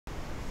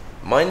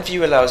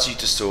MindView allows you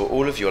to store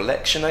all of your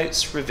lecture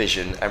notes,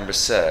 revision and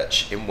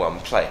research in one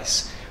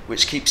place,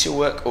 which keeps your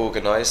work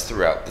organised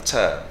throughout the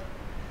term.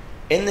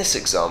 In this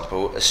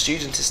example, a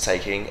student is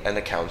taking an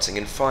accounting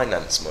and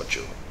finance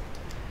module.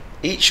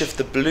 Each of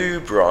the blue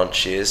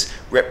branches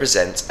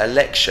represent a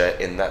lecture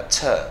in that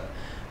term,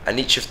 and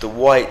each of the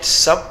white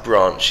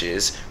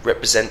sub-branches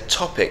represent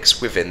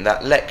topics within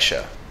that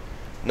lecture.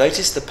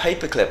 Notice the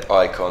paperclip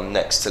icon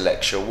next to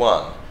lecture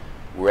 1.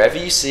 Wherever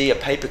you see a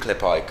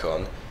paperclip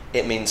icon,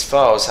 it means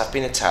files have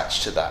been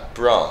attached to that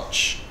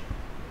branch.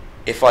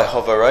 If I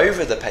hover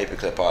over the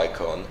paperclip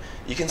icon,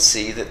 you can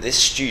see that this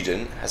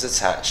student has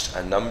attached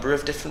a number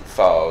of different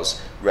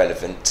files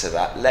relevant to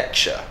that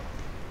lecture.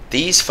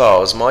 These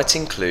files might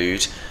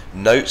include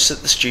notes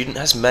that the student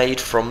has made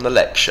from the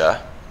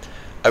lecture,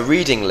 a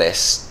reading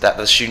list that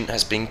the student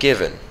has been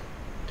given,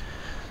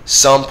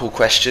 sample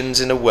questions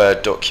in a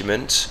Word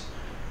document,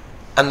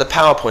 and the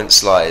PowerPoint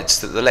slides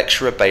that the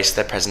lecturer based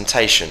their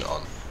presentation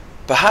on.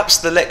 Perhaps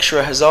the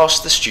lecturer has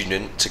asked the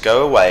student to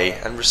go away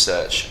and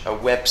research a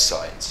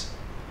website.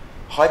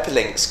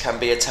 Hyperlinks can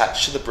be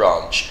attached to the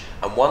branch,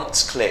 and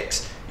once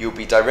clicked, you'll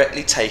be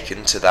directly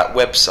taken to that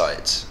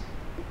website.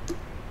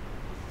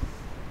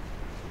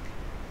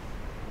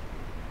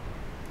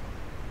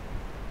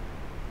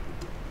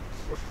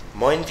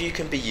 MindView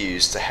can be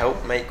used to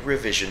help make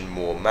revision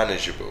more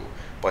manageable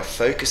by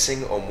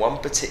focusing on one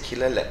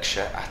particular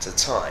lecture at a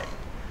time.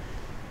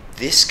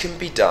 This can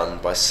be done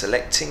by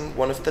selecting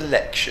one of the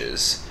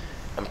lectures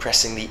and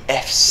pressing the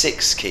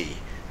F6 key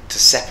to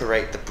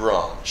separate the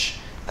branch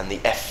and the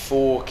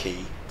F4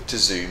 key to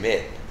zoom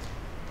in.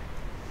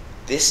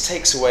 This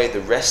takes away the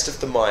rest of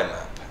the mind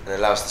map and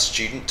allows the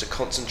student to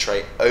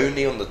concentrate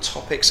only on the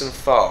topics and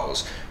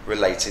files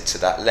related to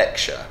that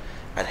lecture,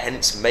 and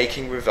hence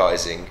making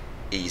revising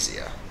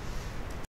easier.